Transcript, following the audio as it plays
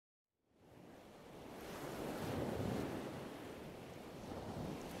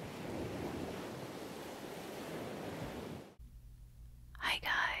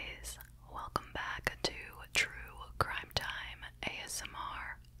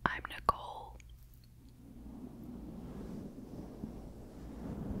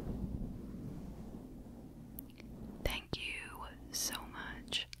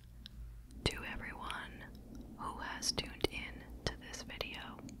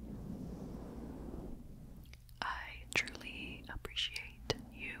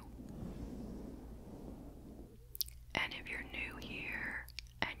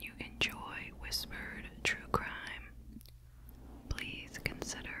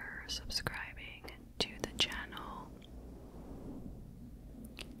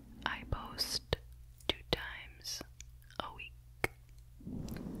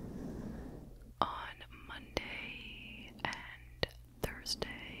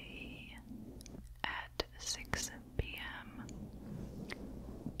6 p.m.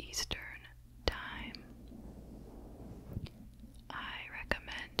 Eastern Time. I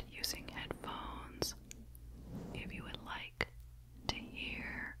recommend using headphones if you would like to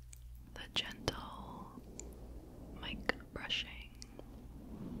hear the gentle mic brushing.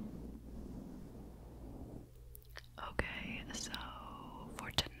 Okay, so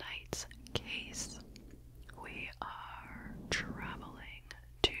for tonight's case, we are traveling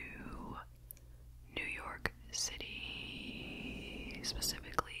to New York City.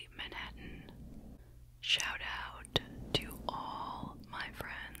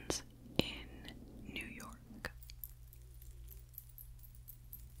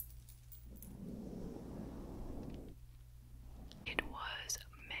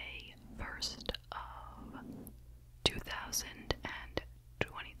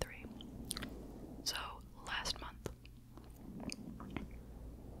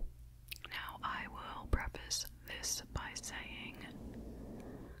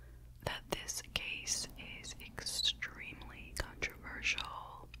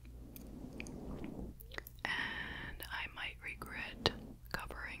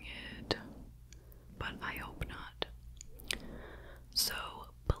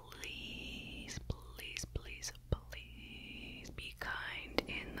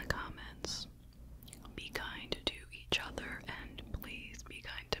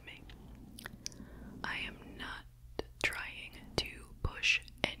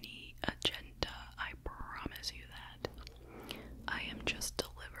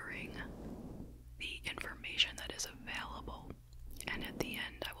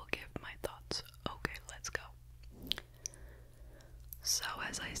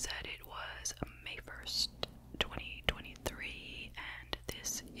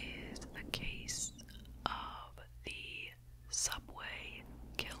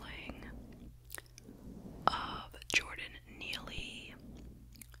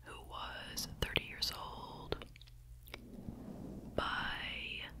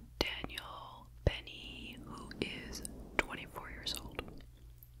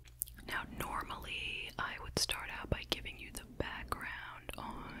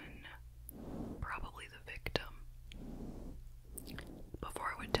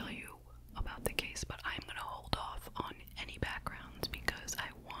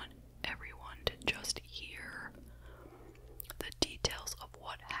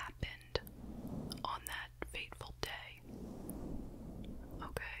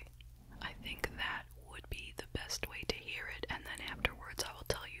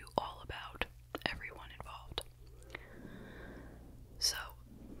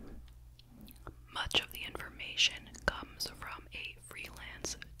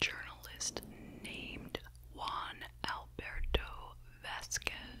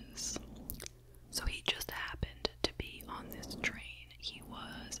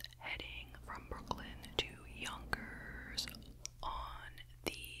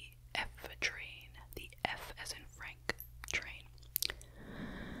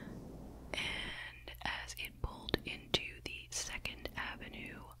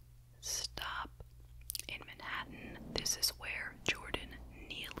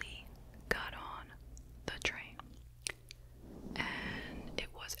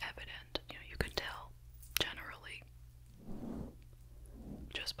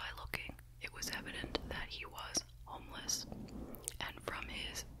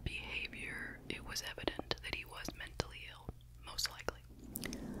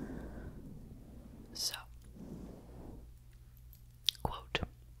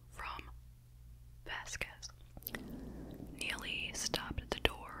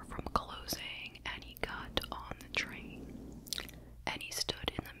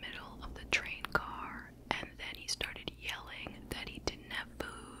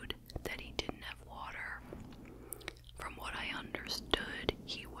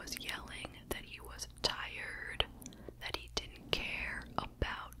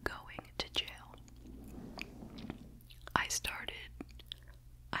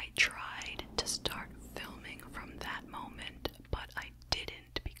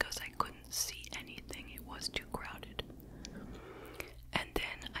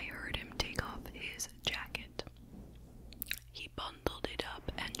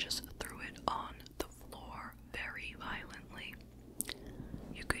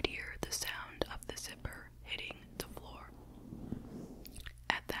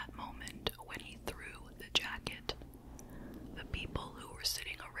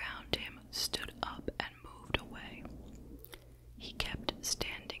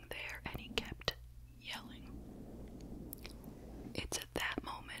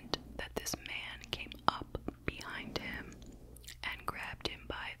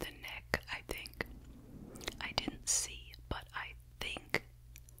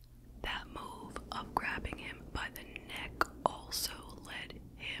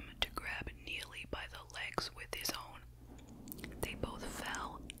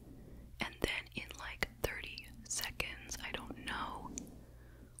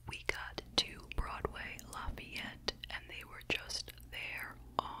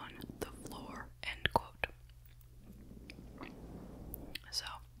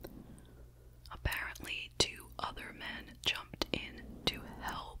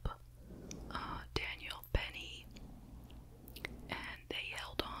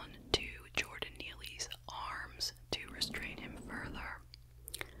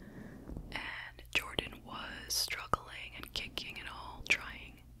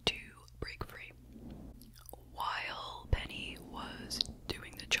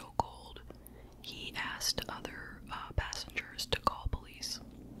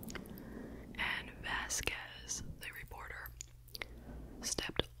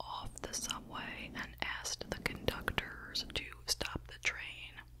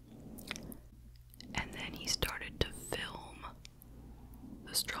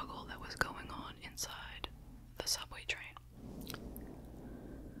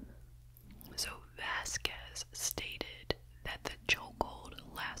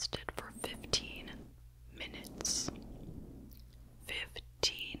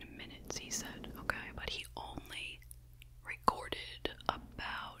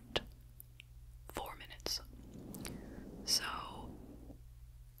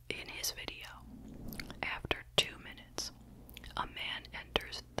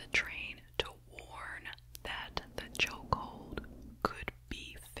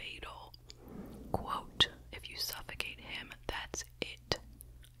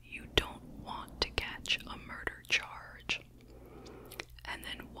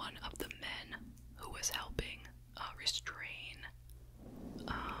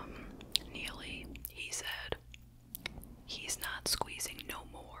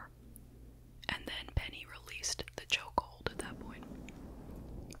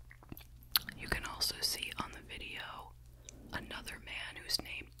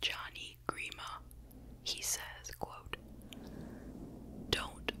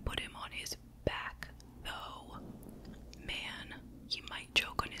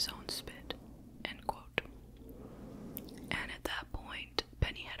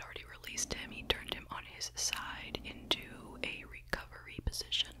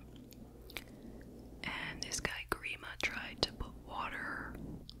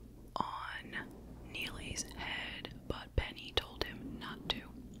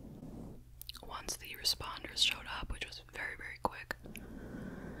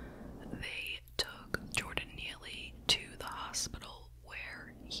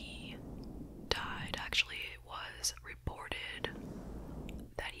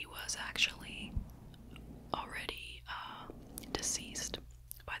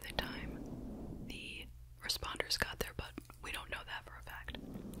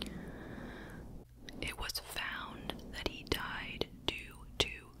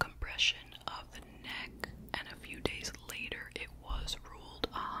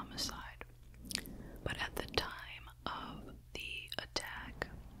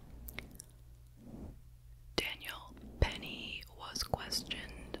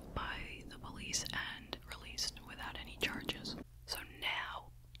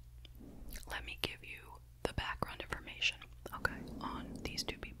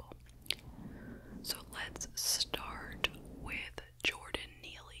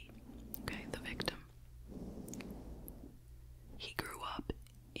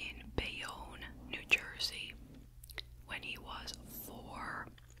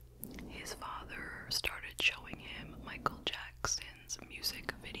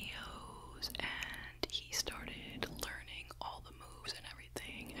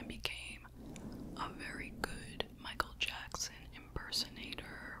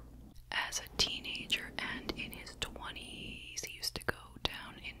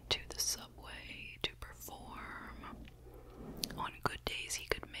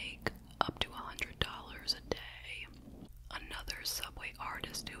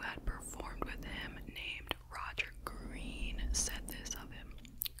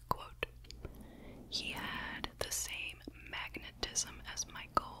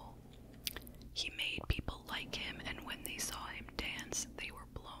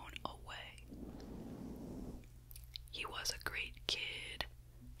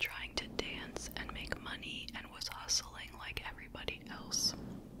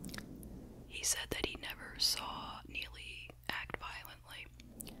 said that he never saw Neely act violently.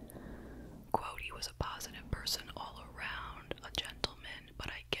 Quote, he was a positive person all around, a gentleman, but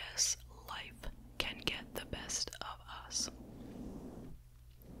I guess life can get the best of us.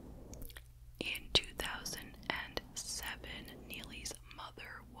 In 2007, Neely's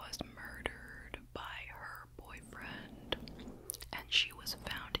mother was murdered by her boyfriend, and she was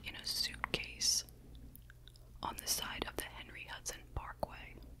found in a suitcase on the side of the Henry Hudson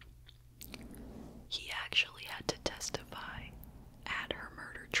Parkway. He actually had to testify at her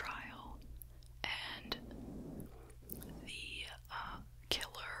murder trial, and the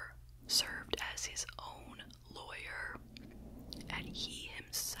killer served as his own lawyer, and he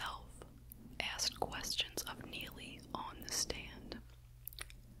himself asked questions of Neely on the stand.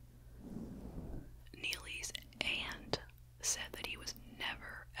 Neely's aunt said that he was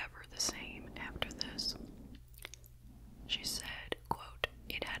never ever the same after this. She said, quote,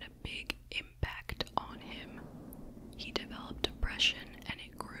 it had a big impact on him. He developed depression and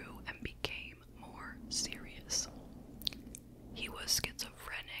it grew and became more serious. He was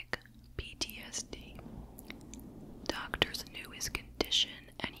schizophrenic, PTSD. Doctors knew his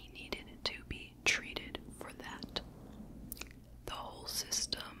condition and he needed to be treated for that. The whole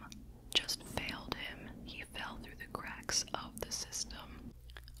system just failed him. He fell through the cracks of the system.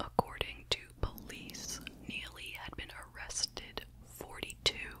 According to police, Neely had been arrested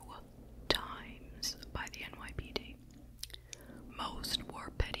 42 times by the NYPD. Most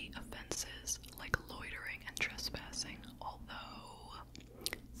were petty offenses like loitering and trespassing, although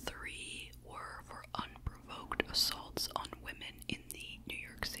 3 were for unprovoked assaults on women in the New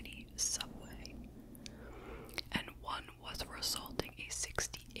York City subway, and 1 was for assaulting a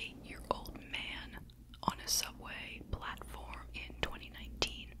 68-year-old man on a subway platform in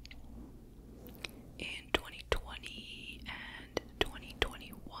 2019. In 2020 and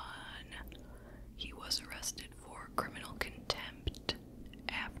 2021, he was arrested for criminal contempt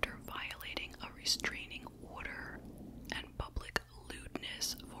after violating a restraining order and public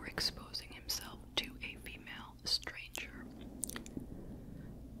lewdness for exposing himself to a female stranger.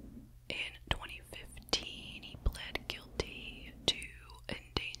 In 2015, he pled guilty to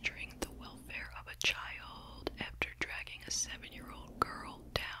endangering the welfare of a child after dragging a 7-year-old girl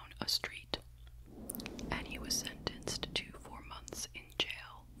down a street, and he was sentenced to 4 months in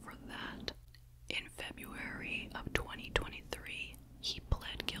jail for that. In February of 2023, he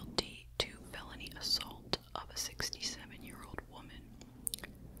pled guilty to felony assault of a 67-year-old woman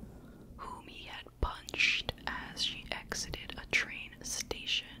whom he had punched as she exited a train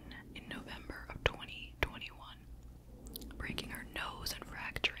station in November of 2021, breaking her nose and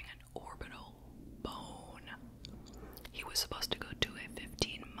fracturing an orbital bone. He was supposed to go to a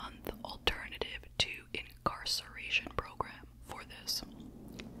 15-month alternative to incarceration program for this,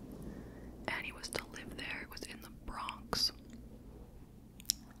 and he was to live there. It was in the Bronx,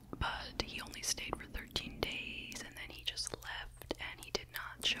 but he only stayed for 13 days and then he just left, and he did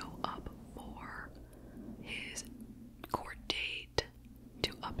not show up for his court date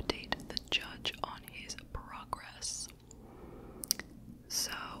to update the judge on his progress.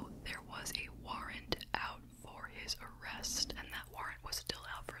 So there was a warrant out for his arrest, and that warrant was still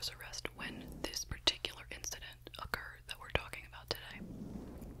out for his arrest when this particular incident occurred that we're talking about today.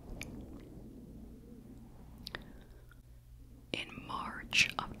 In March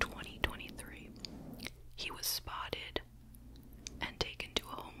of 2023, he was spotted and taken to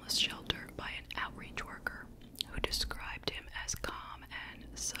a homeless shelter by an outreach worker who described him as calm and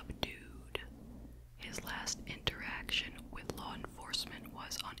subdued. His last interaction with law enforcement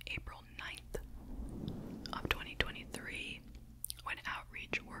was on April 9th of 2023, when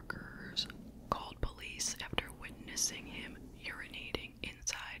outreach workers called police after witnessing him urinating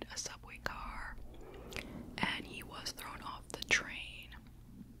inside a subway car, and he was thrown off the train.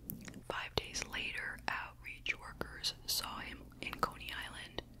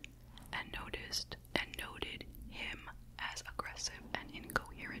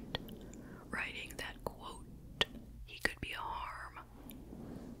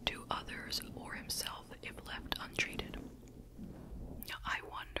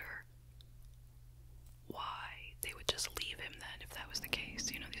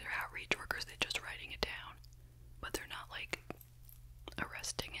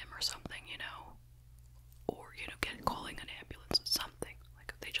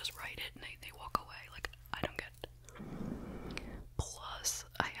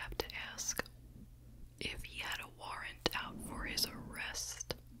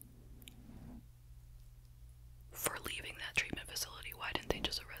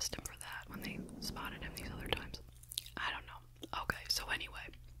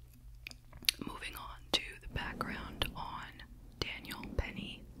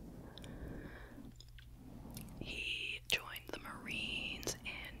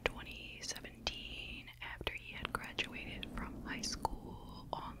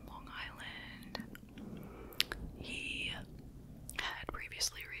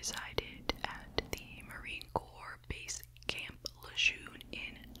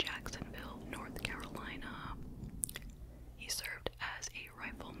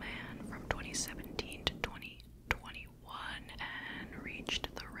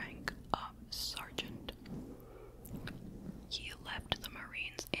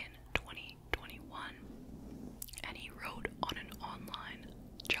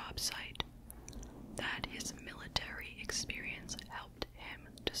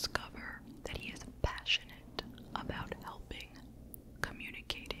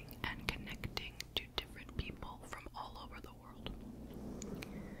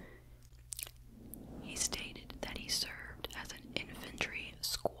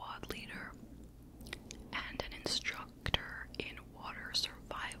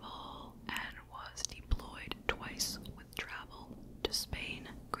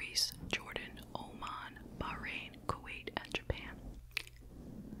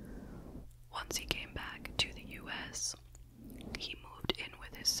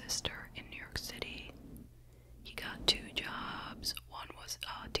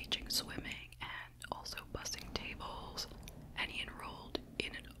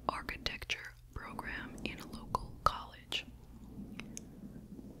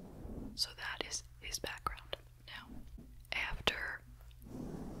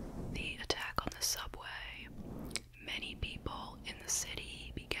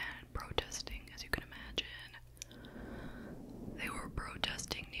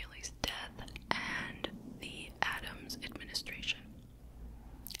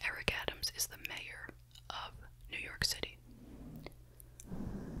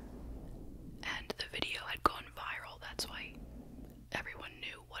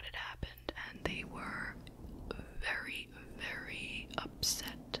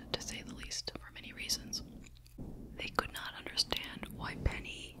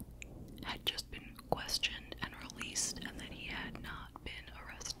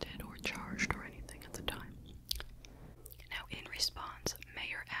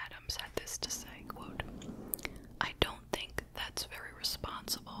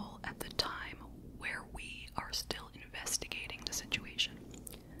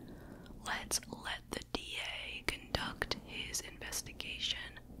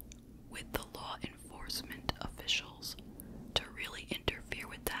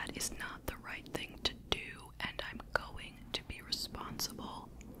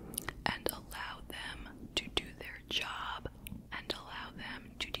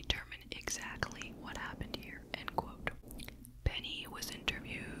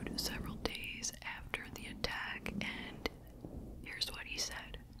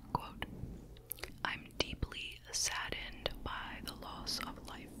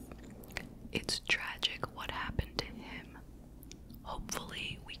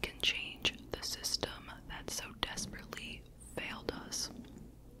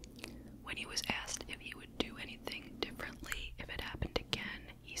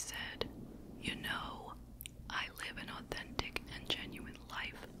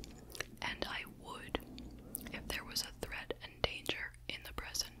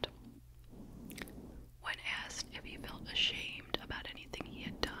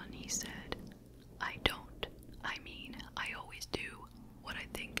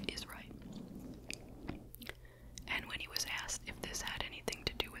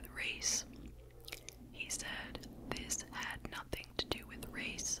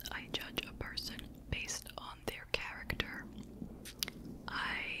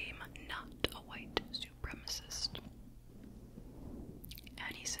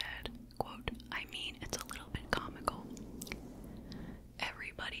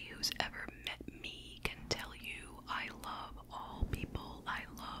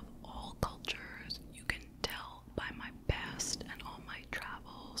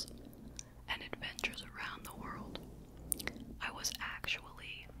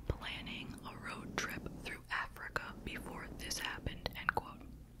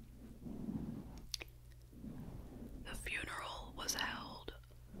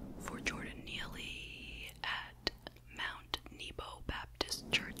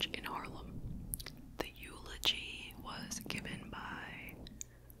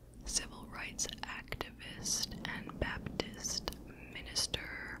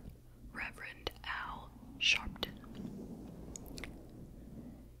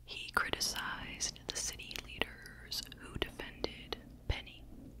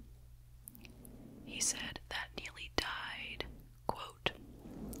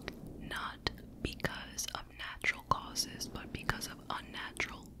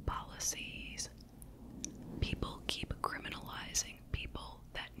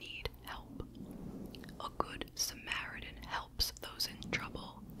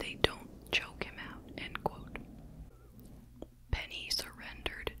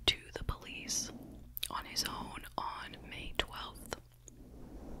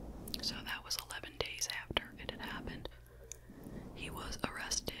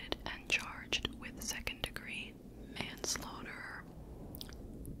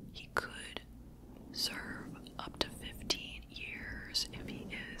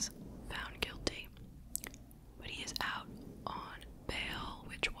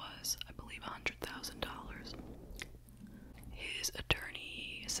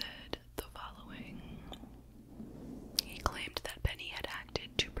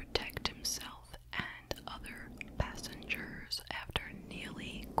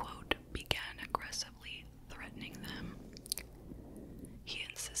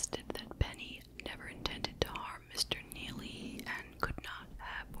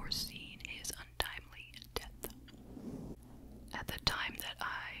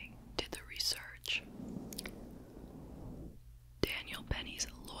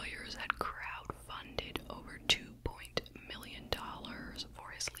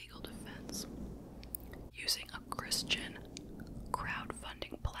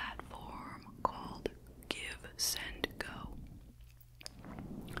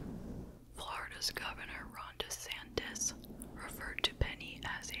 Florida's Governor Ron DeSantis referred to Penny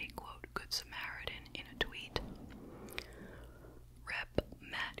as a, quote, good Samaritan in a tweet. Rep.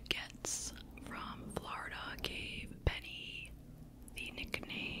 Matt Getz from Florida gave Penny the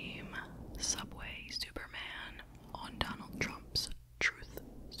nickname Subway Superman on Donald Trump's Truth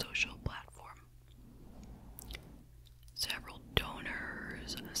social platform. Several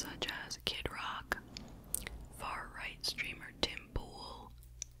donors, such as Kid Rock, far-right streamer Tim Pool,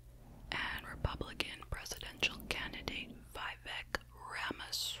 and Republican presidential candidate Vivek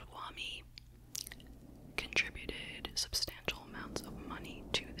Ramaswamy, contributed substantial amounts of money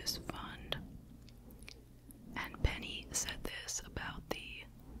to this fund. And Penny said this about the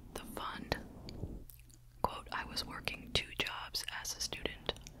fund, quote, I was working 2 jobs as a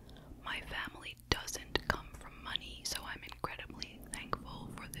student. My family doesn't come from money, so I'm incredibly thankful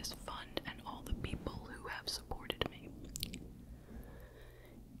for this fund and all the people who have supported me.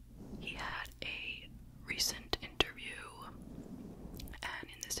 He had a recent interview, and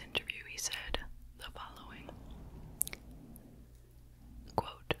in this interview he said the following,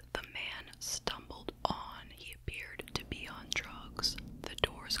 quote, the man stumbled on. He appeared to be on drugs. The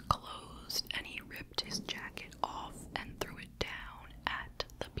doors closed and he ripped his jacket off and threw it down at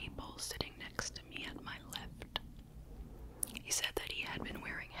the people sitting next to me at my left. He said that he had been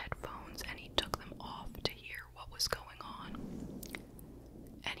wearing headphones and he took them off to hear what was going on.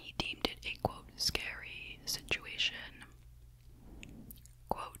 And he deemed it a, quote, scary situation.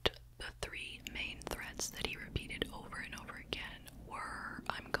 Quote, the 3 main threats that he repeated over and over again were,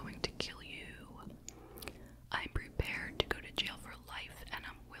 I'm going to kill you, I'm prepared to go to jail for life, and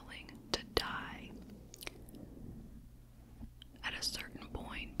I'm willing to die. At a certain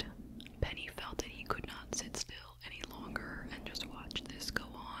point, Penny felt that he could not sit still any longer and just watch this go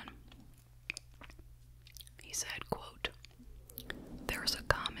on. He said, quote, there's a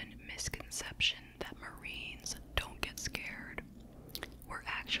common misconception that Marines don't get scared. We're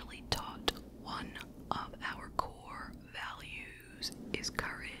actually taught one of our core values is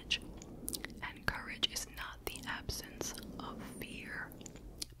courage, and courage is not the absence of fear,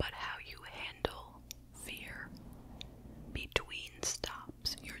 but how you handle fear. Between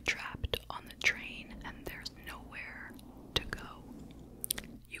stops, you're trapped on the train and there's nowhere to go.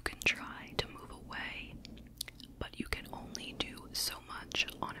 You can try to move away, but you can only do so much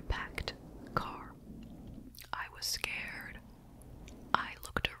on a packed car. I was scared. I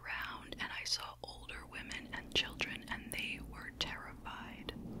looked around and I saw older women and children, and they were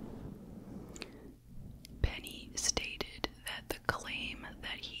terrified. Penny stated that the claim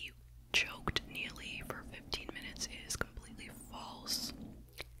that he choked Neely for 15 minutes is completely false.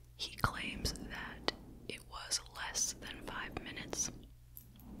 He claims that it was less than 5 minutes.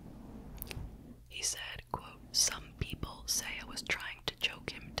 He said, quote, some people say I was trying to choke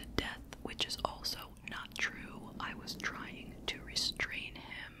him to death, which is also not true. I was trying to restrain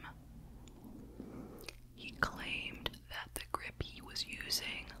him. He claimed that the grip he was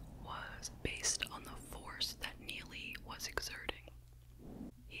using was based on the force that Neely was exerting.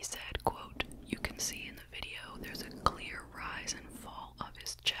 He said, quote, you can see in the video there's a clear rise and fall of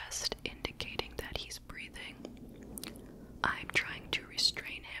his chest, indicating that he's breathing. I'm trying to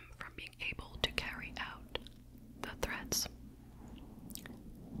restrain him from being able to carry out the threats.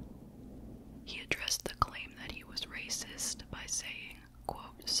 He addressed the claim that he was racist by saying,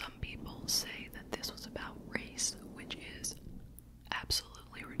 quote, some people say that this was about race, which is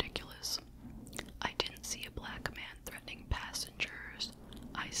absolutely ridiculous. I didn't see a black man threatening passengers.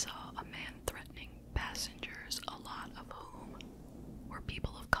 I saw a man threatening passengers, a lot of whom were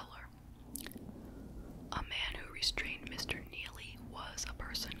people of color. A man who restrained Mr. Neely was a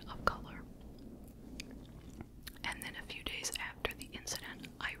person of color. And then a few days after the incident,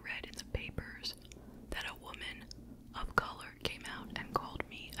 I read in the papers that a woman of color came out and called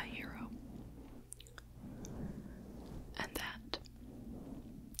me a hero. And that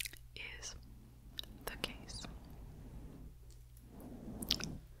is the case.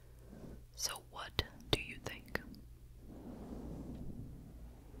 So what do you think?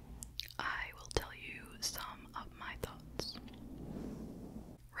 I will tell you some of my thoughts.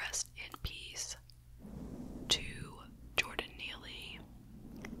 Rest in peace to Jordan Neely.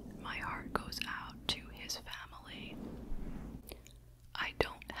 My heart goes out to his family. I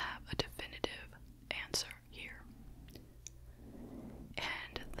don't have a definitive answer here.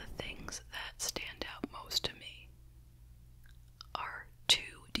 And the things that stand out most to me are 2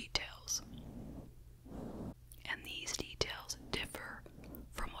 details. And these details differ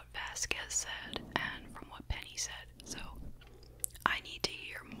from what Vasquez said and from what Penny said. So I need to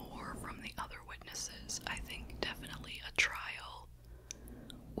hear more from the other witnesses. I think definitely a trial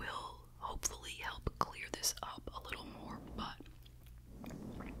will hopefully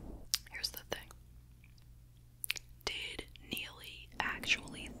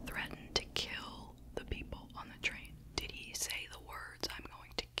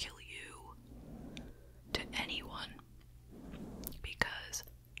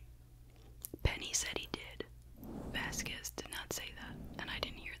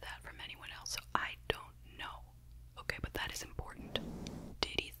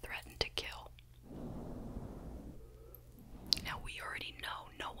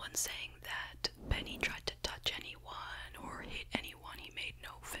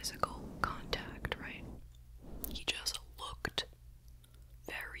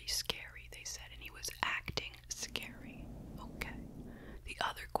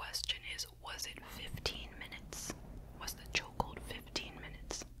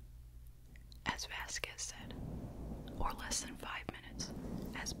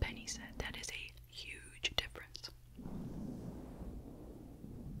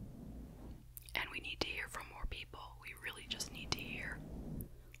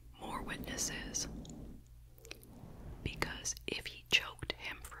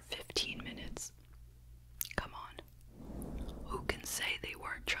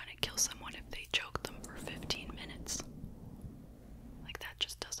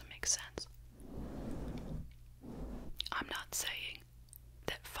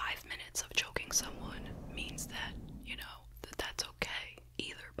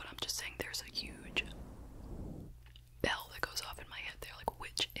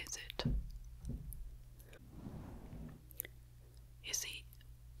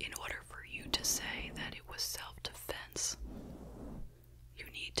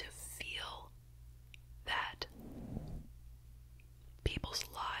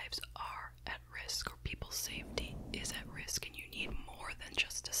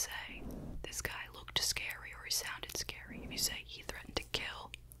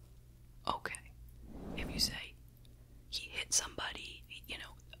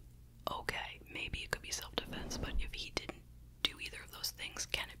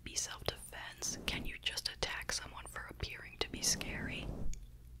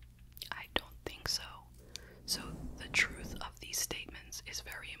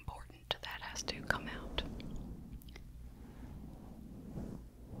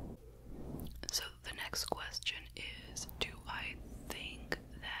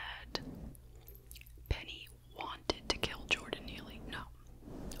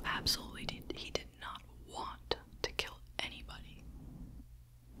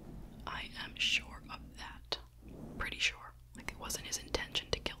am sure of that. Pretty sure. Like, it wasn't his intention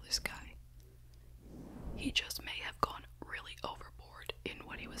to kill this guy. He just may have gone really overboard in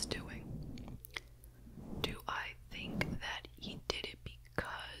what he was doing. Do I think that he did it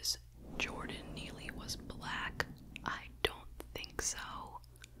because Jordan Neely was black? I don't think so.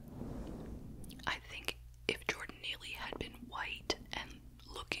 I think if Jordan Neely had been white and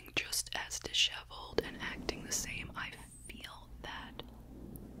looking just as disheveled and acting the same, I feel that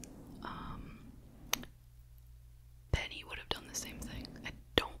Penny would have done the same thing. I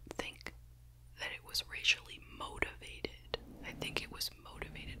don't think that it was racially motivated. I think it was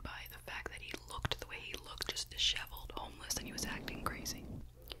motivated by the fact that he looked the way he looked, just disheveled, homeless, and he was acting crazy.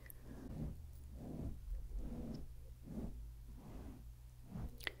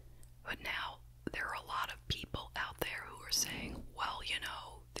 But now, there are a lot of people out there who are saying, well, you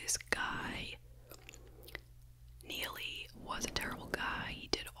know, this guy, Neely, was a terrible guy. He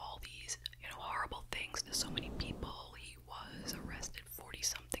did all these, horrible things to so many people. He was arrested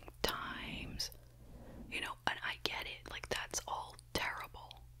 40-something times. And I get it. Like, that's all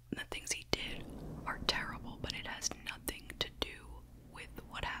terrible. And the things he did are terrible, but it has nothing to do with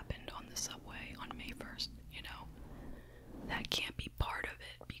what happened on the subway on May 1st, That can't be part of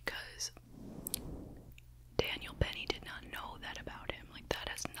it because Daniel Penny did not know that about him. Like, that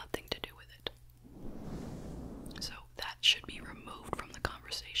has nothing to do with it. So that should be removed from the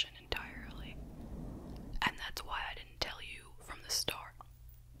conversation entirely. And that's why I didn't tell you from the start.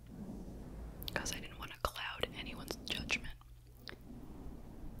 Because I didn't want to cloud anyone's judgment.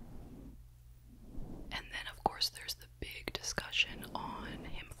 And then, of course, there's the big discussion on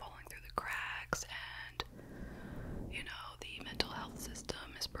him falling through the cracks and, the mental health system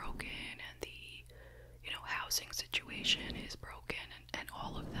is broken and the, housing situation is broken and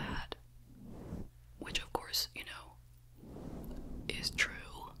all of that. Which, of course, is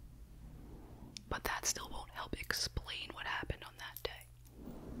true. But that still won't help explain what happened on that day.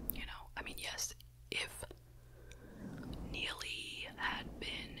 Yes, if Neely had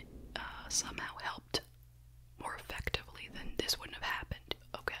been somehow helped more effectively, then this wouldn't have happened.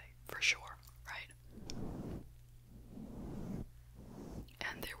 Okay, for sure, right?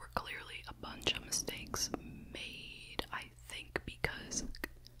 And there were clearly a bunch of mistakes made, I think, because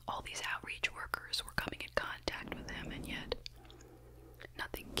all these outreach workers were coming in contact with him, and yet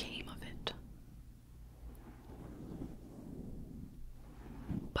nothing came of it.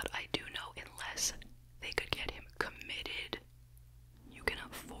 But I do know unless they could get him committed, you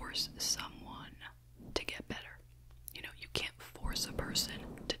cannot force someone to get better. You can't force a person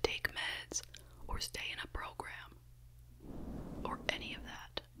to take meds or stay in a program or any of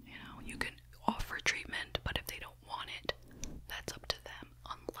that. You can offer treatment, but if they don't want it, that's up to them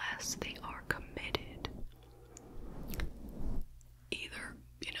unless they are committed. Either,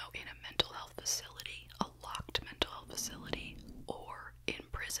 in a mental health facility, a locked mental health facility, or in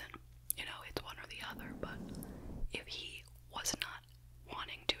prison. It's one or the other, but if he was not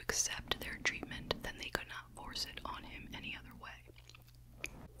wanting to accept their treatment, then they could not force it on him any other way.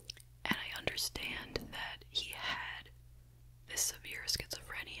 And I understand that he had this severe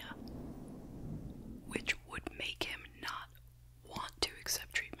schizophrenia, which would make him not want to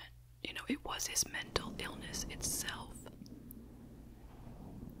accept treatment. It was his mental illness itself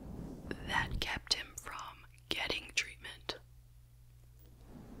that kept him from getting treatment.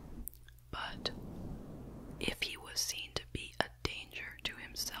 But if he was seen to be a danger to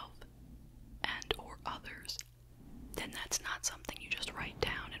himself and or others, then that's not something you just write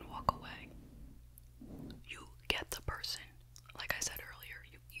down.